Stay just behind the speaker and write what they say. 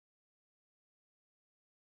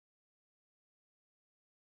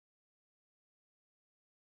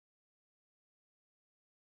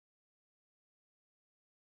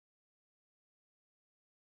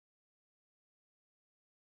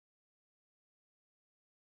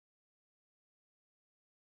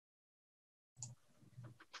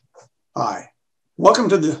Hi, welcome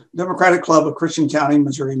to the Democratic Club of Christian County,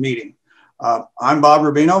 Missouri meeting. I'm Bob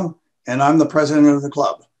Rubino, and I'm the president of the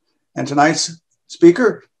club. And tonight's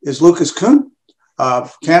speaker is Lucas Kunce,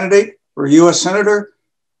 candidate for U.S. Senator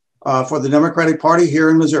for the Democratic Party here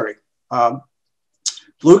in Missouri.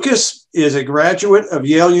 Lucas is a graduate of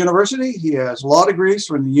Yale University. He has law degrees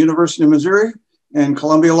from the University of Missouri and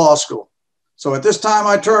Columbia Law School. So at this time,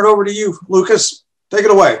 I turn it over to you, Lucas. Take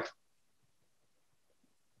it away.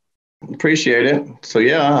 Appreciate it. So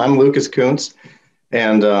yeah, I'm Lucas Kunce,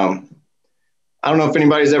 and I don't know if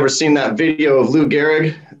anybody's ever seen that video of Lou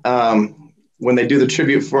Gehrig when they do the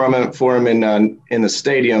tribute for him in the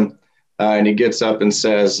stadium, and he gets up and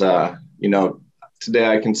says, today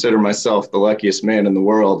I consider myself the luckiest man in the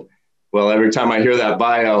world. Well, every time I hear that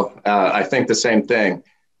bio, I think the same thing,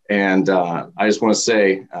 and I just want to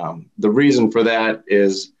say the reason for that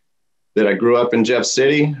is that I grew up in Jeff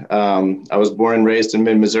City. I was born and raised in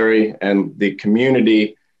mid-Missouri, and the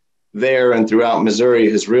community there and throughout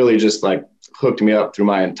Missouri has really just like hooked me up through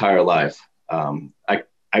my entire life. I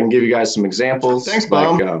can give you guys some examples. Thanks,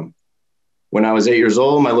 Bob. Like when I was 8 years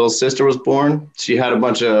old, my little sister was born. She had a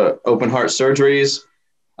bunch of open heart surgeries.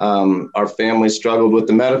 Our family struggled with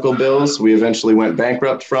the medical bills. We eventually went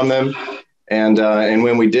bankrupt from them. And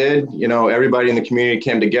when we did, everybody in the community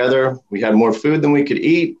came together. We had more food than we could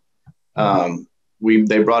eat.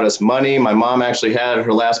 They brought us money. My mom actually had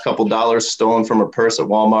her last couple dollars stolen from her purse at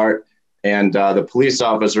Walmart. And the police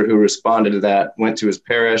officer who responded to that went to his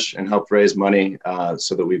parish and helped raise money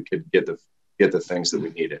so that we could get the things that we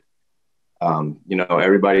needed.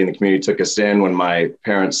 Everybody in the community took us in when my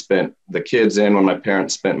parents spent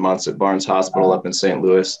months at Barnes Hospital up in St.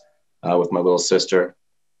 Louis with my little sister.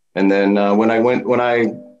 And then when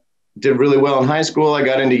I did really well in high school, I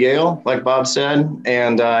got into Yale, like Bob said,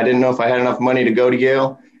 and I didn't know if I had enough money to go to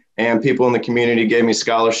Yale, and people in the community gave me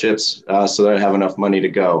scholarships so that I'd have enough money to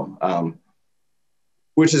go,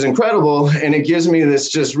 which is incredible. And it gives me this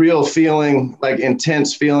just real feeling, like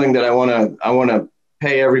intense feeling that I want to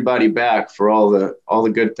pay everybody back for all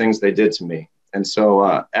the good things they did to me. And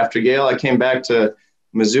so after Yale, I came back to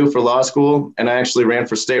Mizzou for law school, and I actually ran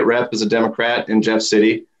for state rep as a Democrat in Jeff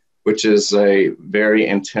City, which is a very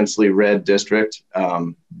intensely red district.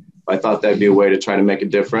 I thought that'd be a way to try to make a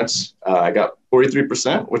difference. I got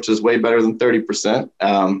 43%, which is way better than 30%.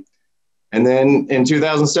 And then in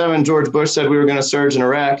 2007, George Bush said we were going to surge in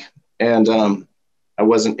Iraq. And I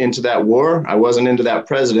wasn't into that war. I wasn't into that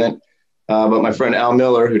president. But my friend Al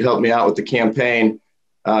Miller, who'd helped me out with the campaign,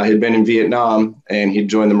 had been in Vietnam, and he'd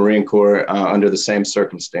joined the Marine Corps under the same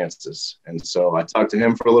circumstances. And so I talked to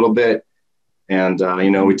him for a little bit. And,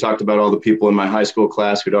 we talked about all the people in my high school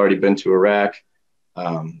class who'd already been to Iraq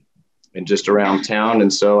and just around town.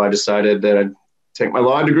 And so I decided that I'd take my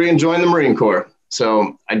law degree and join the Marine Corps.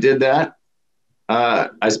 So I did that.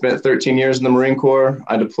 I spent 13 years in the Marine Corps.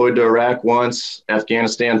 I deployed to Iraq once,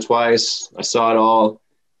 Afghanistan twice. I saw it all.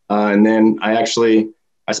 And then I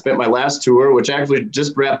spent my last tour, which actually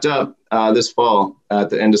just wrapped up this fall at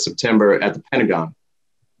the end of September at the Pentagon.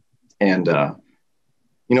 And,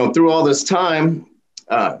 through all this time,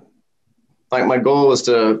 my goal was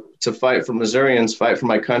to fight for Missourians, fight for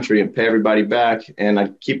my country, and pay everybody back. And I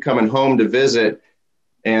keep coming home to visit,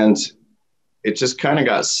 and it just kind of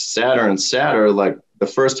got sadder and sadder. Like the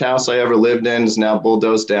first house I ever lived in is now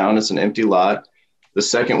bulldozed down. It's an empty lot. The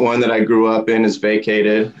second one that I grew up in is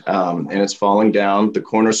vacated, and it's falling down. The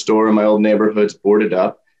corner store in my old neighborhood's boarded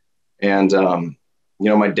up. And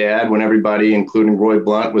my dad, when everybody, including Roy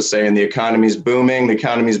Blunt, was saying the economy's booming,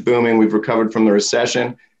 we've recovered from the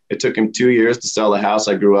recession. It took him 2 years to sell the house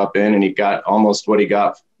I grew up in, and he got almost what he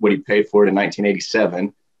paid for it in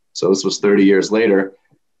 1987. So this was 30 years later.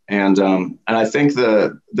 And I think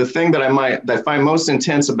the thing that I find most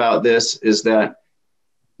intense about this is that,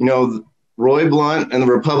 Roy Blunt and the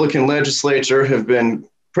Republican legislature have been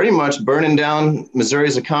pretty much burning down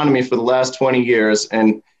Missouri's economy for the last 20 years.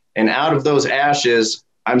 And out of those ashes,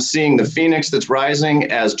 I'm seeing the phoenix that's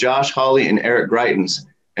rising as Josh Hawley and Eric Greitens.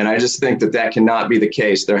 And I just think that cannot be the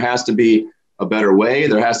case. There has to be a better way.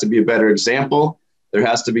 There has to be a better example. There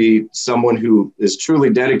has to be someone who is truly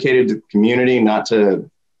dedicated to the community, not to,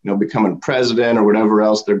 becoming president or whatever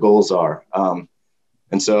else their goals are.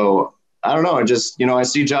 And so I don't know. I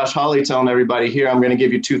see Josh Hawley telling everybody here, I'm going to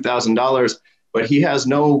give you $2,000, but he has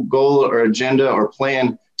no goal or agenda or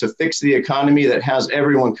plan to fix the economy that has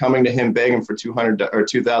everyone coming to him begging for $200 or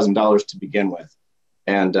 $2,000 to begin with.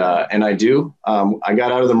 And I do. I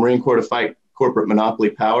got out of the Marine Corps to fight corporate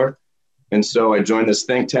monopoly power. And so I joined this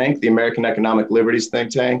think tank, the American Economic Liberties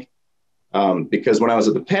think tank. Because when I was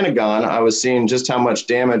at the Pentagon, I was seeing just how much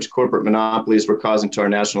damage corporate monopolies were causing to our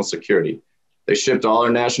national security. They shipped all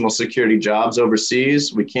our national security jobs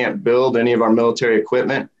overseas. We can't build any of our military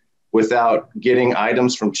equipment without getting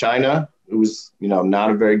items from China, who's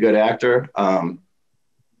not a very good actor.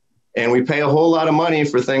 And we pay a whole lot of money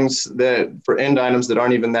for for end items that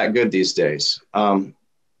aren't even that good these days. And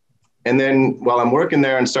then while I'm working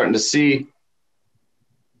there and starting to see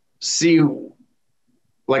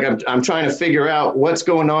like I'm trying to figure out what's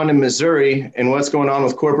going on in Missouri and what's going on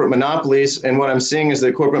with corporate monopolies. And what I'm seeing is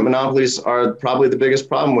that corporate monopolies are probably the biggest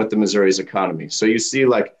problem with the Missouri's economy. So you see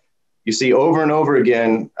over and over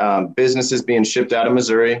again, businesses being shipped out of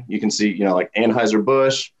Missouri. You can see, like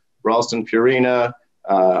Anheuser-Busch, Ralston Purina,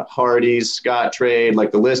 Hardee's, Scott Trade,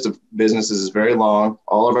 like the list of businesses is very long.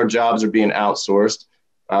 All of our jobs are being outsourced.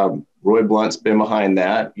 Roy Blunt's been behind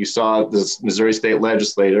that. You saw this Missouri State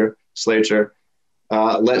Legislature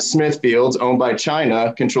let Smithfields, owned by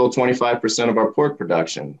China, control 25% of our pork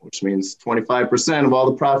production, which means 25% of all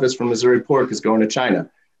the profits from Missouri pork is going to China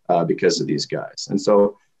because of these guys. And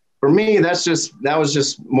so for me, that was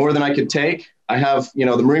just more than I could take. I have, the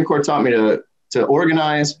Marine Corps taught me to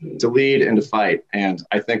organize, to lead, and to fight. And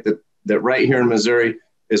I think that right here in Missouri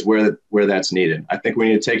is where that's needed. I think we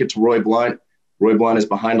need to take it to Roy Blunt. Roy Blunt is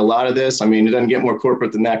behind a lot of this. I mean, it doesn't get more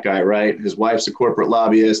corporate than that guy, right? His wife's a corporate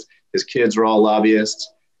lobbyist. His kids are all lobbyists.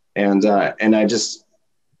 And I don't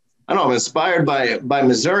know, I'm inspired by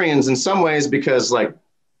Missourians in some ways because like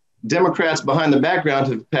Democrats behind the background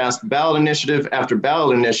have passed ballot initiative after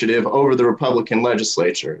ballot initiative over the Republican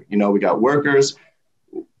legislature. We got workers,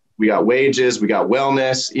 we got wages, we got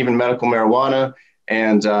wellness, even medical marijuana.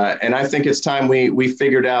 And I think it's time we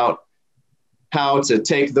figured out how to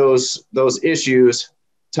take those issues,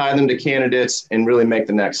 tie them to candidates, and really make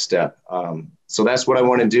the next step. So that's what I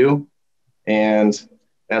want to do. And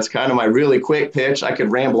that's kind of my really quick pitch. I could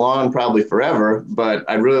ramble on probably forever, but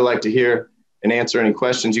I'd really like to hear and answer any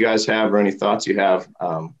questions you guys have or any thoughts you have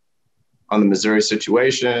on the Missouri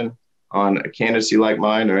situation, on a candidacy like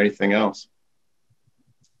mine, or anything else.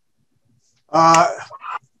 Does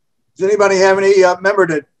anybody have any member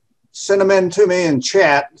to send them in to me in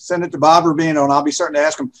chat? Send it to Bob Rubino, and I'll be certain to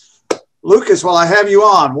ask him. Lucas, while I have you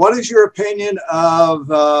on, what is your opinion of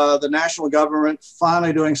the national government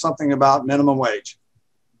finally doing something about minimum wage?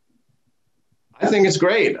 I think it's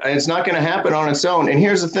great. It's not going to happen on its own. And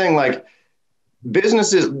here's the thing, like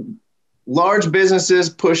large businesses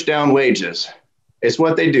push down wages. It's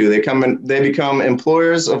what they do. They become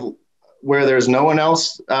employers of where there's no one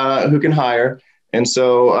else who can hire. And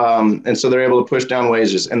so they're able to push down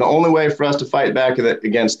wages. And the only way for us to fight back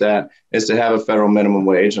against that is to have a federal minimum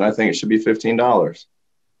wage. And I think it should be $15.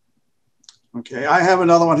 Okay, I have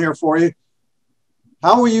another one here for you.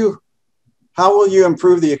 How will you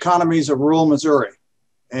improve the economies of rural Missouri?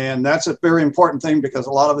 And that's a very important thing because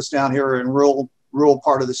a lot of us down here are in rural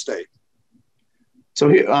part of the state. So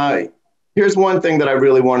here's one thing that I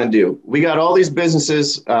really want to do. We got all these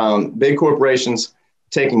businesses, big corporations,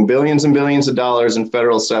 taking billions and billions of dollars in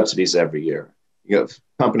federal subsidies every year. You have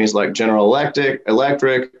companies like General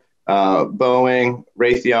Electric, Boeing,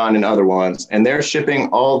 Raytheon, and other ones, and they're shipping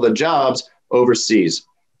all the jobs overseas.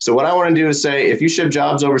 So what I want to do is say, if you ship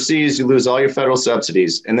jobs overseas, you lose all your federal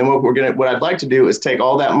subsidies. And then what I'd like to do is take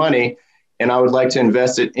all that money, and I would like to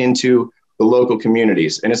invest it into the local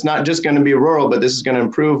communities. And it's not just going to be rural, but this is going to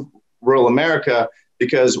improve rural America,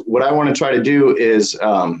 because what I want to try to do is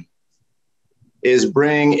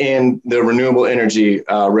bring in the renewable energy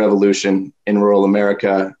revolution in rural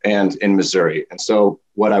America and in Missouri. And so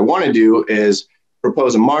what I want to do is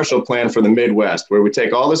propose a Marshall Plan for the Midwest, where we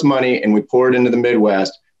take all this money and we pour it into the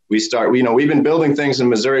Midwest. We've been building things in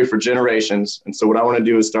Missouri for generations. And so what I want to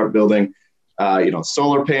do is start building,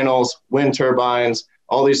 solar panels, wind turbines,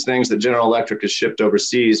 all these things that General Electric has shipped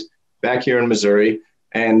overseas back here in Missouri.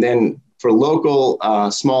 And then for local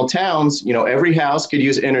small towns, every house could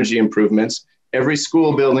use energy improvements. Every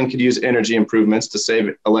school building could use energy improvements to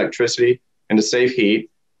save electricity and to save heat.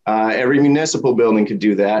 Every municipal building could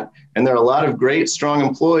do that. And there are a lot of great, strong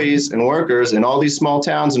employees and workers in all these small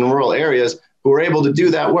towns and rural areas who are able to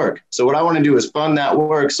do that work. So what I want to do is fund that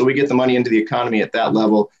work so we get the money into the economy at that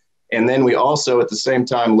level. And then we also, at the same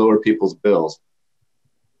time, lower people's bills.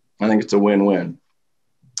 I think it's a win-win.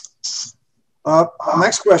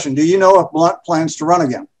 Next question. Do you know if Blunt plans to run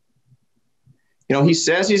again? He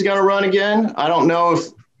says he's going to run again. I don't know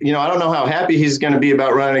I don't know how happy he's going to be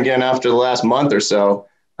about running again after the last month or so.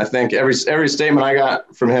 I think every statement I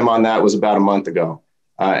got from him on that was about a month ago.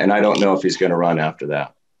 And I don't know if he's going to run after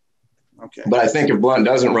that. Okay. But I think if Blunt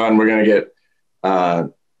doesn't run, we're going to get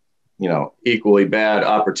equally bad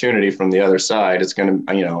opportunity from the other side. It's going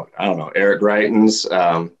to, I don't know, Eric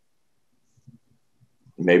Greitens,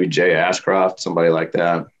 maybe Jay Ashcroft, somebody like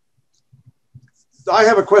that. I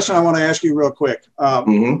have a question I want to ask you real quick.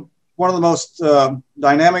 One of the most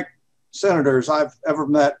dynamic senators I've ever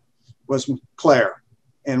met was Claire.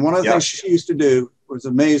 And one of the things she used to do was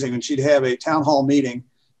amazing. And she'd have a town hall meeting.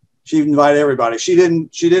 She'd invite everybody. She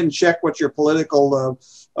didn't check what your political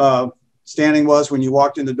standing was when you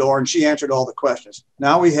walked in the door, and she answered all the questions.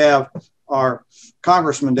 Now we have our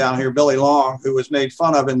congressman down here, Billy Long, who was made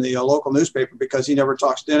fun of in the local newspaper because he never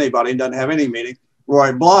talks to anybody and doesn't have any meeting.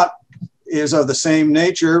 Roy Blunt is of the same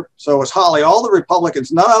nature. So is Holly. All the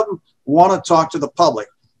Republicans, none of them want to talk to the public.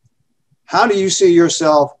 How do you see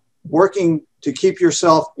yourself working to keep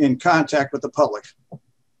yourself in contact with the public?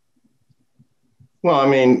 Well, I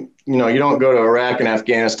mean, you don't go to Iraq and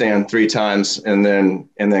Afghanistan 3 times and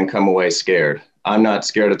then come away scared. I'm not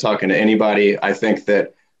scared of talking to anybody. I think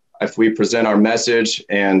that if we present our message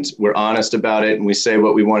and we're honest about it and we say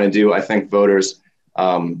what we want to do, I think voters,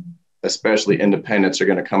 especially independents, are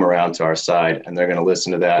going to come around to our side, and they're going to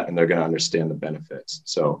listen to that, and they're going to understand the benefits.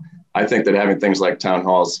 So I think that having things like town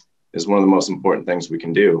halls is one of the most important things we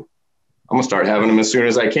can do. I'm going to start having them as soon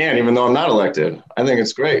as I can, even though I'm not elected. I think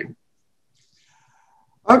it's great.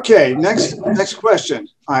 Okay, next question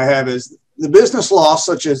I have is the business loss,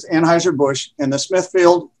 such as Anheuser-Busch and the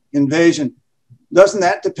Smithfield invasion, doesn't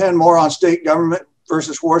that depend more on state government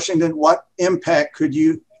versus Washington? What impact could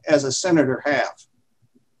you as a senator have?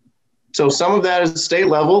 So some of that is state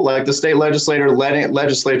level, like the state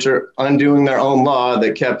legislature undoing their own law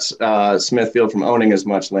that kept Smithfield from owning as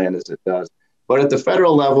much land as it does. But at the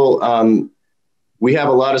federal level, we have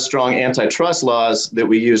a lot of strong antitrust laws that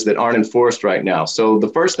we use that aren't enforced right now. So the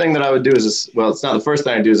first thing that I would do is, well, it's not the first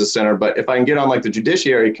thing I do as a senator, but if I can get on like the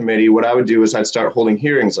Judiciary Committee, what I would do is I'd start holding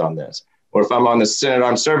hearings on this. Or if I'm on the Senate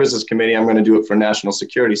Armed Services Committee, I'm going to do it for national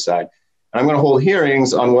security side. And I'm going to hold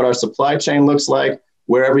hearings on what our supply chain looks like,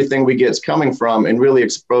 where everything we get is coming from, and really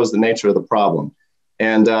expose the nature of the problem.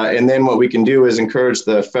 And then what we can do is encourage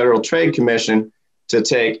the Federal Trade Commission to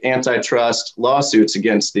take antitrust lawsuits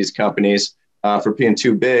against these companies for being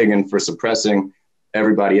too big and for suppressing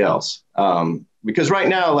everybody else. Because right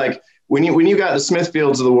now, like when you got the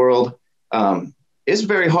Smithfields of the world, it's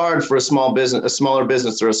very hard for a smaller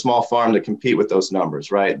business or a small farm to compete with those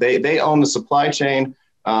numbers, right? They own the supply chain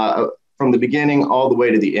from the beginning all the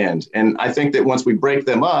way to the end. And I think that once we break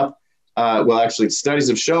them up, actually studies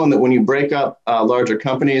have shown that when you break up larger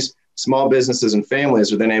companies, small businesses and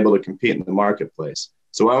families are then able to compete in the marketplace.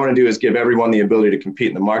 So what I want to do is give everyone the ability to compete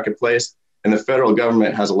in the marketplace. And the federal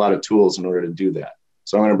government has a lot of tools in order to do that.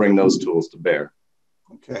 So I'm going to bring those tools to bear.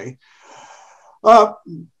 Okay.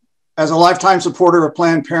 As a lifetime supporter of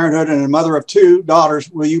Planned Parenthood and a mother of 2 daughters,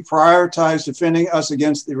 will you prioritize defending us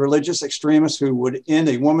against the religious extremists who would end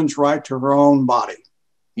a woman's right to her own body?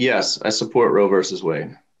 Yes, I support Roe versus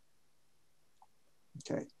Wade.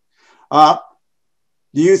 Okay.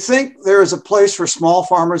 Do you think there is a place for small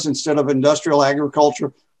farmers instead of industrial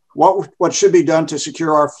agriculture? What should be done to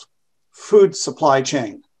secure our food supply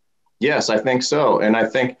chain? Yes, I think so. And I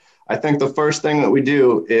think the first thing that we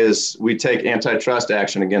do is we take antitrust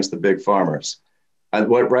action against the big farmers.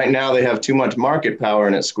 Right now they have too much market power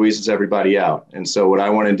and it squeezes everybody out. And so what I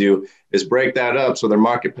want to do is break that up so their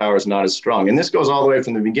market power is not as strong. And this goes all the way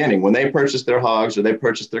from the beginning. When they purchase their hogs or they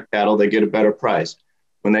purchase their cattle, they get a better price.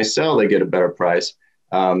 When they sell, they get a better price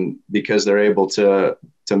because they're able to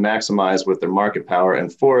maximize with their market power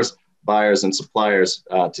and force buyers and suppliers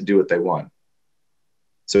to do what they want.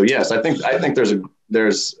 So yes, I think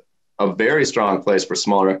there's a very strong place for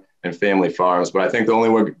smaller and family farms, but I think the only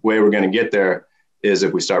way we're going to get there is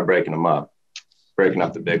if we start breaking up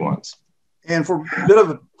the big ones. And for a bit of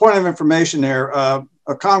a point of information there, a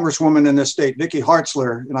congresswoman in this state, Vicky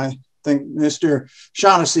Hartzler, and I think Mr.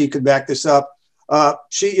 Shaughnessy could back this up.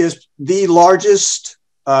 She is the largest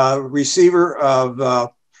receiver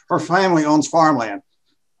of her family owns farmland.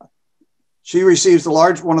 She receives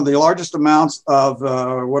one of the largest amounts of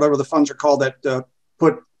whatever the funds are called that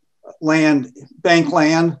put bank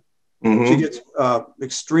land. Mm-hmm. She gets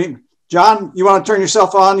extreme. John, you want to turn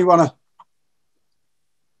yourself on? You want to?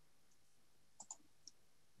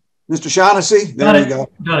 Mr. Shaughnessy? There you go.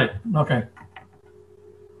 Got it. Okay.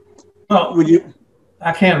 Well, would you?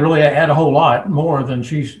 I can't really add a whole lot more than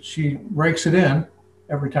she rakes it in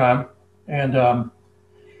every time, and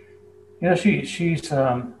she's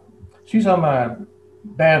on my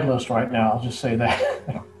bad list right now. I'll just say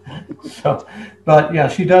that. So, but yeah,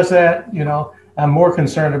 she does that. I'm more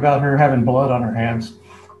concerned about her having blood on her hands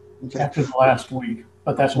after the last week.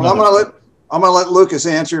 But that's well. I'm I'm going to let Lucas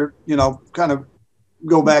answer, kind of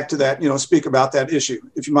go back to that, speak about that issue,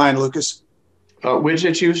 if you mind, Lucas. Which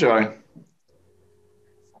issue? Sorry.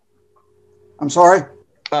 I'm sorry?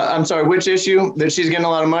 I'm sorry, which issue? That she's getting a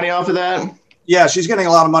lot of money off of that? Yeah, she's getting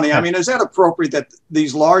a lot of money. I mean, is that appropriate that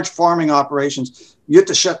these large farming operations get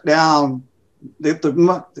to shut down?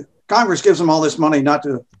 The Congress gives them all this money not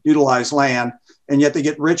to utilize land, and yet they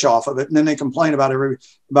get rich off of it, and then they complain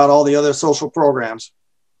about all the other social programs.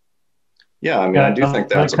 Yeah, I mean, I do think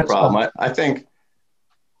that's a problem. I think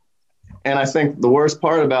the worst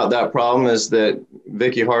part about that problem is that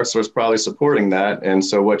Vicky Hartzler is probably supporting that, and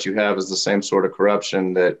so what you have is the same sort of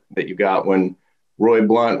corruption that you got when Roy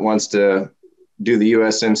Blunt wants to do the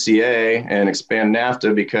USMCA and expand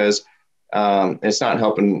NAFTA because it's not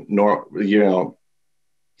helping.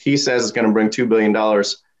 He says it's going to bring $2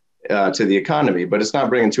 billion to the economy, but it's not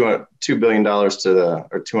bringing $200 billion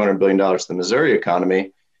to the Missouri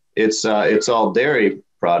economy. It's all dairy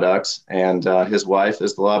products, and his wife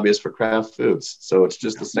is the lobbyist for Kraft Foods. So it's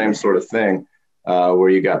just the same sort of thing where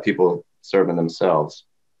you got people serving themselves.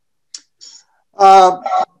 How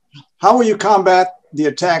will you combat the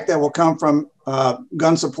attack that will come from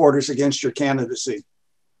gun supporters against your candidacy?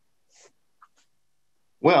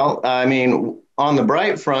 Well, I mean, on the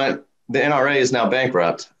bright front, the NRA is now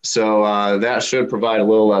bankrupt. So that should provide a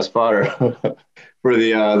little less fodder for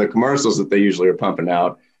the commercials that they usually are pumping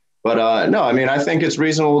out. But no, I mean, I think it's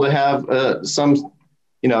reasonable to have some,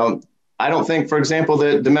 I don't think, for example,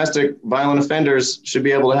 that domestic violent offenders should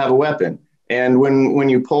be able to have a weapon. And when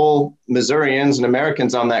you poll Missourians and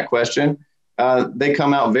Americans on that question, they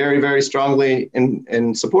come out very, very strongly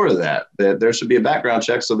in support of that there should be a background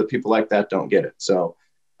check so that people like that don't get it. So,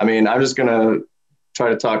 I mean, I'm just going to try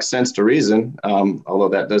to talk sense to reason, although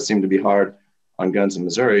that does seem to be hard on guns in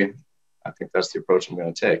Missouri. I think that's the approach I'm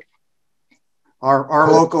going to take.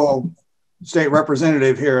 Our local state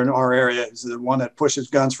representative here in our area is the one that pushes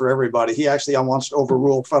guns for everybody. He actually wants to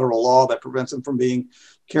overrule federal law that prevents them from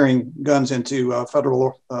carrying guns into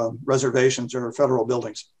federal reservations or federal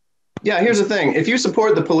buildings. Yeah, here's the thing. If you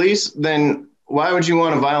support the police, then why would you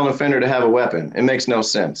want a violent offender to have a weapon? It makes no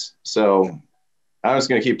sense. So I'm just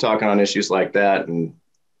going to keep talking on issues like that, and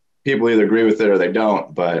people either agree with it or they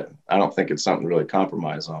don't, but I don't think it's something to really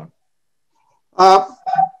compromise on.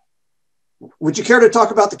 Would you care to talk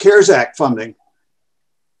about the CARES Act funding?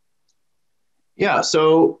 Yeah,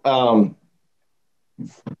 so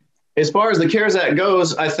as far as the CARES Act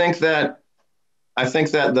goes, I think that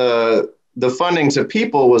the funding to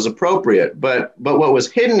people was appropriate, but what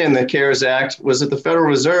was hidden in the CARES Act was that the Federal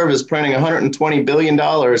Reserve is printing $120 billion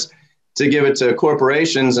to give it to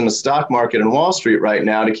corporations in the stock market and Wall Street right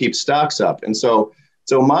now to keep stocks up. And so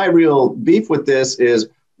my real beef with this is,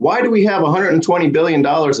 why do we have $120 billion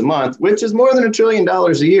a month, which is more than $1 trillion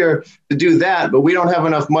a year, to do that, but we don't have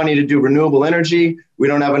enough money to do renewable energy. We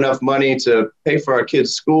don't have enough money to pay for our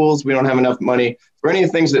kids' schools. We don't have enough money for any of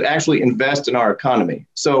the things that actually invest in our economy.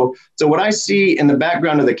 So what I see in the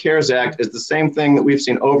background of the CARES Act is the same thing that we've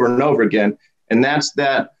seen over and over again, and that's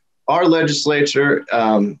that our legislature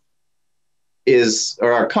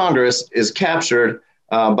our Congress is captured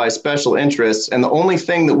by special interests. And the only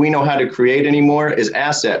thing that we know how to create anymore is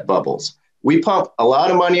asset bubbles. We pump a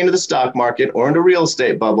lot of money into the stock market or into real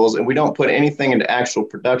estate bubbles, and we don't put anything into actual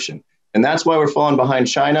production. And that's why we're falling behind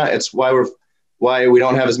China. It's why we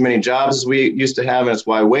don't have as many jobs as we used to have. And it's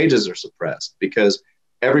why wages are suppressed, because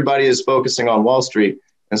everybody is focusing on Wall Street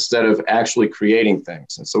instead of actually creating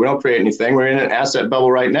things. And so we don't create anything. We're in an asset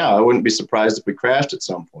bubble right now. I wouldn't be surprised if we crashed at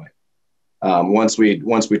some point once we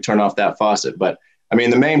turn off that faucet. But I mean,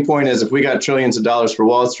 the main point is, if we got trillions of dollars for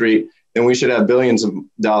Wall Street, then we should have billions of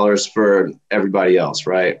dollars for everybody else,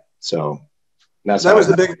 right? So that was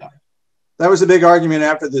the big argument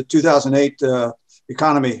after the 2008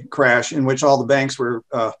 economy crash, in which all the banks were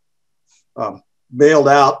bailed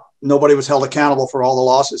out. Nobody was held accountable for all the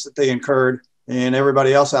losses that they incurred, and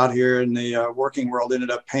everybody else out here in the working world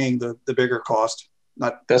ended up paying the bigger cost.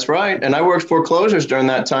 That's right. And I worked foreclosures during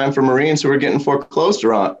that time for Marines who were getting foreclosed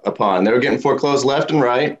upon. They were getting foreclosed left and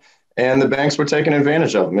right, and the banks were taking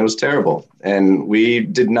advantage of them. It was terrible. And we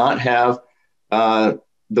did not have the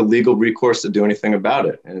legal recourse to do anything about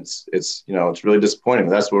it. And it's really disappointing.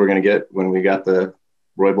 That's what we're going to get when we got the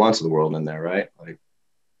Roy Blunts of the world in there, right? Like,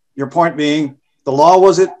 your point being, the law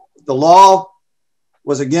was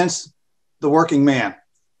against the working man.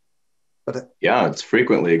 But yeah, it's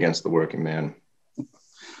frequently against the working man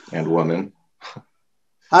and woman.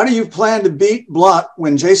 How do you plan to beat Blunt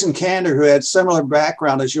when Jason Kander, who had similar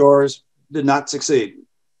background as yours, did not succeed?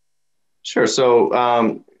 Sure.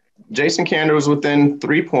 So Jason Kander was within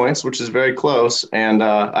 3 points, which is very close. And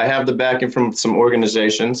I have the backing from some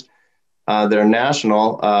organizations that are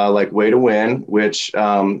national, like Way to Win, which put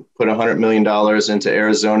 $100 million into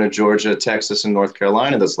Arizona, Georgia, Texas, and North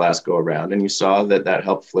Carolina this last go around. And you saw that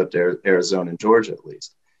helped flip Arizona and Georgia at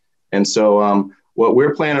least. And so what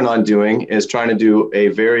we're planning on doing is trying to do a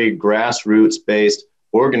very grassroots-based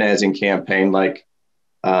organizing campaign like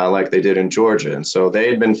they did in Georgia. And so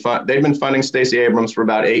they've been funding Stacey Abrams for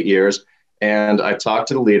about 8 years. And I talked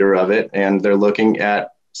to the leader of it, and they're looking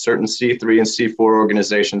at certain C3 and C4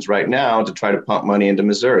 organizations right now to try to pump money into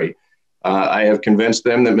Missouri. I have convinced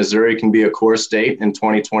them that Missouri can be a core state in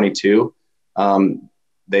 2022.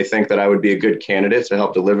 They think that I would be a good candidate to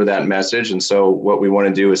help deliver that message. And so what we want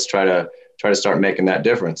to do is try to start making that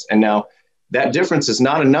difference. And now that difference is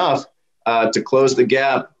not enough to close the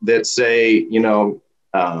gap that, say,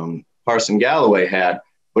 Parson Galloway had,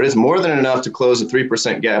 but it's more than enough to close a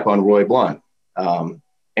 3% gap on Roy Blunt.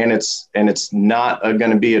 And it's not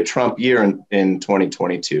going to be a Trump year in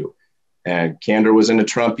 2022. And Kander was in a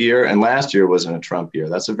Trump year, and last year was in a Trump year.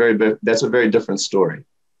 That's a very different story.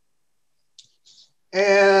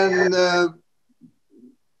 And I'm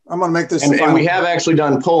going to make this. And we have actually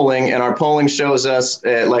done polling, and our polling shows us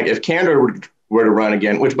like if Kander were to run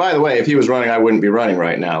again, which, by the way, if he was running, I wouldn't be running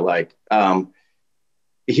right now. Like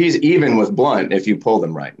he's even with Blunt if you poll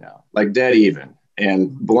them right now, like dead even.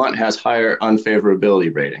 And Blunt has higher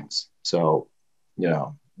unfavorability ratings. So,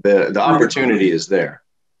 the opportunity is there.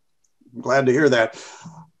 I'm glad to hear that.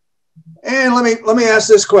 And let me ask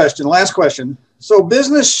this question, last question. So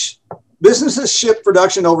businesses ship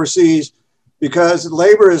production overseas because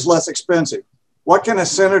labor is less expensive. What can a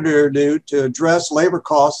senator do to address labor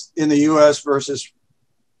costs in the U.S. versus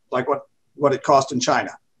like what it costs in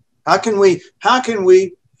China? How can we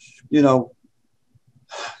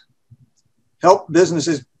help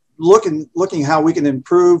businesses looking how we can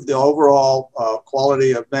improve the overall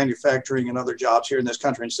quality of manufacturing and other jobs here in this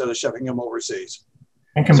country instead of shipping them overseas?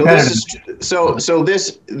 And competitive. So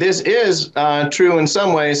this is true in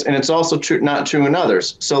some ways, and it's also not true in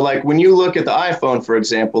others. So like when you look at the iPhone, for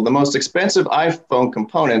example, the most expensive iPhone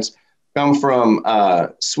components come from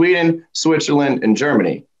Sweden, Switzerland, and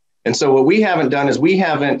Germany. And so what we haven't done is we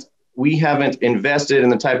haven't invested in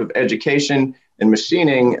the type of education and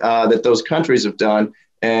machining that those countries have done,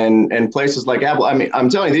 and places like Apple. I mean, I'm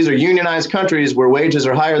telling you, these are unionized countries where wages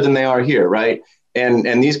are higher than they are here, right?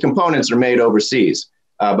 And these components are made overseas,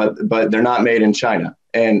 but they're not made in China.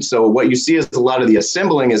 And so what you see is a lot of the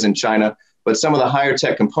assembling is in China, but some of the higher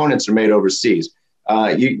tech components are made overseas.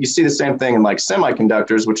 You see the same thing in like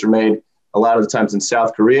semiconductors, which are made a lot of the times in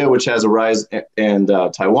South Korea, which has a rise, and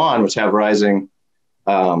Taiwan, which have rising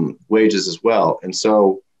wages as well. And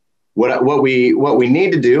so what we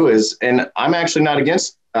need to do is, and I'm actually not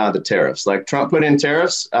against the tariffs. Like Trump put in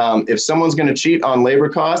tariffs. If someone's going to cheat on labor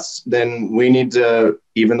costs, then we need to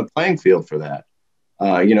even the playing field for that.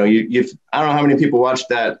 I don't know how many people watched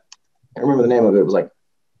that. I can't remember the name of it. It was like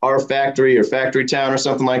Our Factory or Factory Town or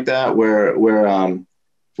something like that,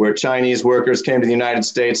 where Chinese workers came to the United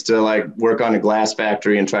States to like work on a glass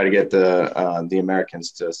factory and try to get the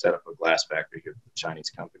Americans to set up a glass factory here for the Chinese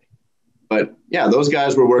company. But yeah, those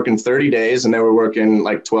guys were working 30 days and they were working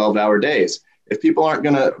like 12-hour days. If people aren't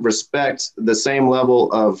going to respect the same level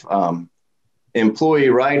of employee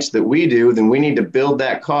rights that we do, then we need to build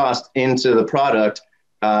that cost into the product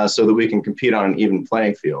so that we can compete on an even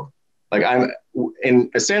playing field. And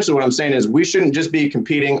essentially what I'm saying is we shouldn't just be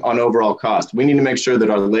competing on overall cost. We need to make sure that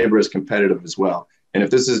our labor is competitive as well. And if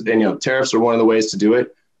this is, tariffs are one of the ways to do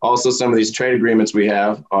it. Also, some of these trade agreements we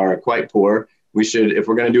have are quite poor. We should, if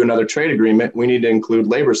we're going to do another trade agreement, we need to include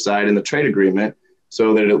labor side in the trade agreement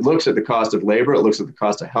so that it looks at the cost of labor, it looks at the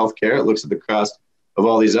cost of healthcare, it looks at the cost of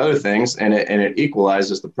all these other things, and it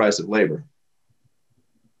equalizes the price of labor.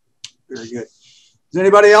 Very good. Does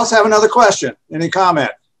anybody else have another question? Any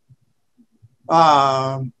comment?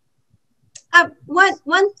 One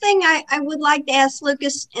thing I would like to ask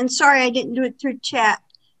Lucas, and sorry I didn't do it through chat.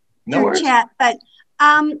 No worries. But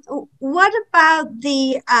what about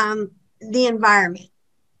the environment?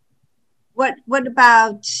 What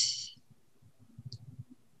about?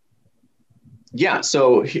 Yeah.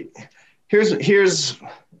 So here's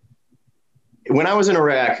when I was in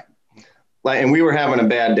Iraq, and we were having a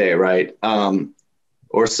bad day, right?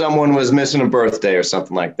 Or someone was missing a birthday or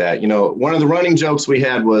something like that. One of the running jokes we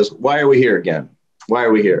had was, why are we here again? Why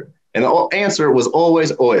are we here? And the answer was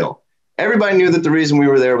always oil. Everybody knew that the reason we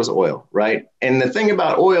were there was oil, right? And the thing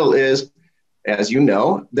about oil is, as you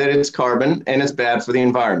know, that it's carbon and it's bad for the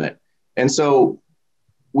environment. And so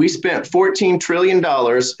we spent $14 trillion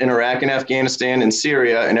in Iraq and Afghanistan and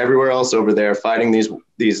Syria and everywhere else over there fighting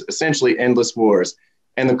these essentially endless wars.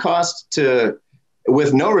 And the cost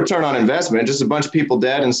with no return on investment, just a bunch of people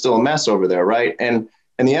dead and still a mess over there, right? And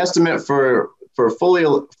the estimate for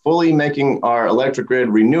fully making our electric grid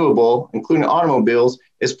renewable, including automobiles,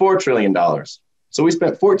 is $4 trillion. So we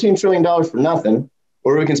spent $14 trillion for nothing,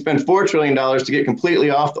 or we can spend $4 trillion to get completely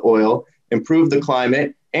off the oil, improve the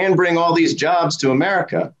climate, and bring all these jobs to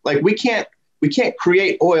America. Like we can't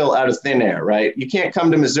create oil out of thin air, right? You can't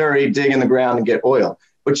come to Missouri, dig in the ground and get oil,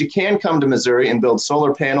 but you can come to Missouri and build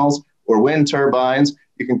solar panels or wind turbines.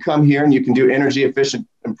 You can come here and you can do energy efficient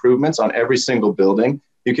improvements on every single building.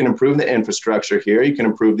 You can improve the infrastructure here. You can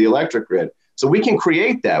improve the electric grid. So we can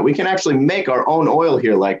create that. We can actually make our own oil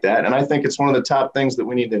here like that. And I think it's one of the top things that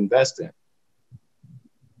we need to invest in,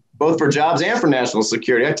 both for jobs and for national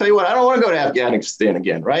security. I tell you what, I don't want to go to Afghanistan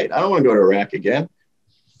again, right? I don't want to go to Iraq again.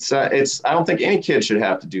 I don't think any kid should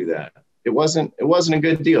have to do that. It wasn't a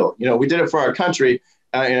good deal. You know, we did it for our country,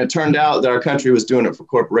 and it turned out that our country was doing it for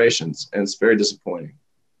corporations, and it's very disappointing.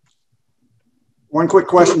 One quick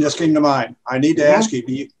question just came to mind. I need to ask you,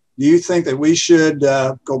 do you think that we should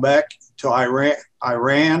go back to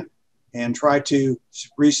Iran and try to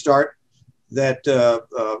restart that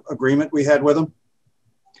agreement we had with them?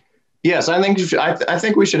 Yes, I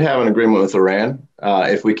think we should have an agreement with Iran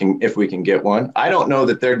if we can get one. I don't know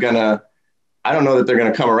that they're gonna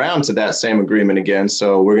come around to that same agreement again.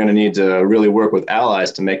 So we're gonna need to really work with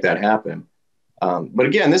allies to make that happen. But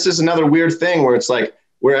again, this is another weird thing where it's like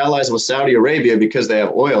we're allies with Saudi Arabia because they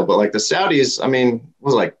have oil, but like the Saudis, I mean, it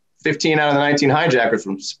was like 15 out of the 19 hijackers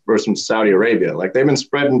from Saudi Arabia. Like they've been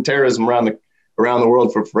spreading terrorism around the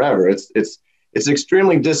world for forever. It's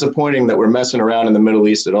extremely disappointing that we're messing around in the Middle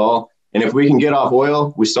East at all. And if we can get off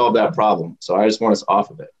oil, we solve that problem. So I just want us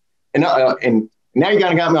off of it. And now you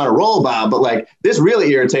kind of got me on a roll, Bob, but like this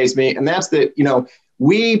really irritates me. And that's that, you know,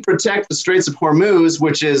 we protect the Straits of Hormuz,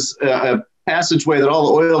 which is a passageway that all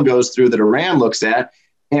the oil goes through that Iran looks at.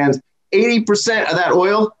 And 80% of that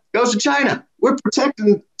oil goes to China. We're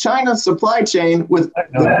protecting China's supply chain with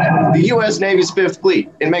the U.S. Navy's Fifth Fleet.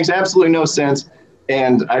 It makes absolutely no sense.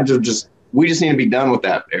 And we just need to be done with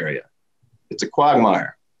that area. It's a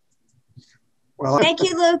quagmire. Well, thank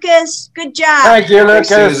you, Lucas. Good job. Thank you,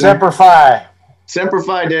 Lucas. Semper Fi. Semper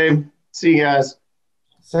Fi, Dave. See you guys.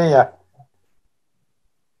 See ya.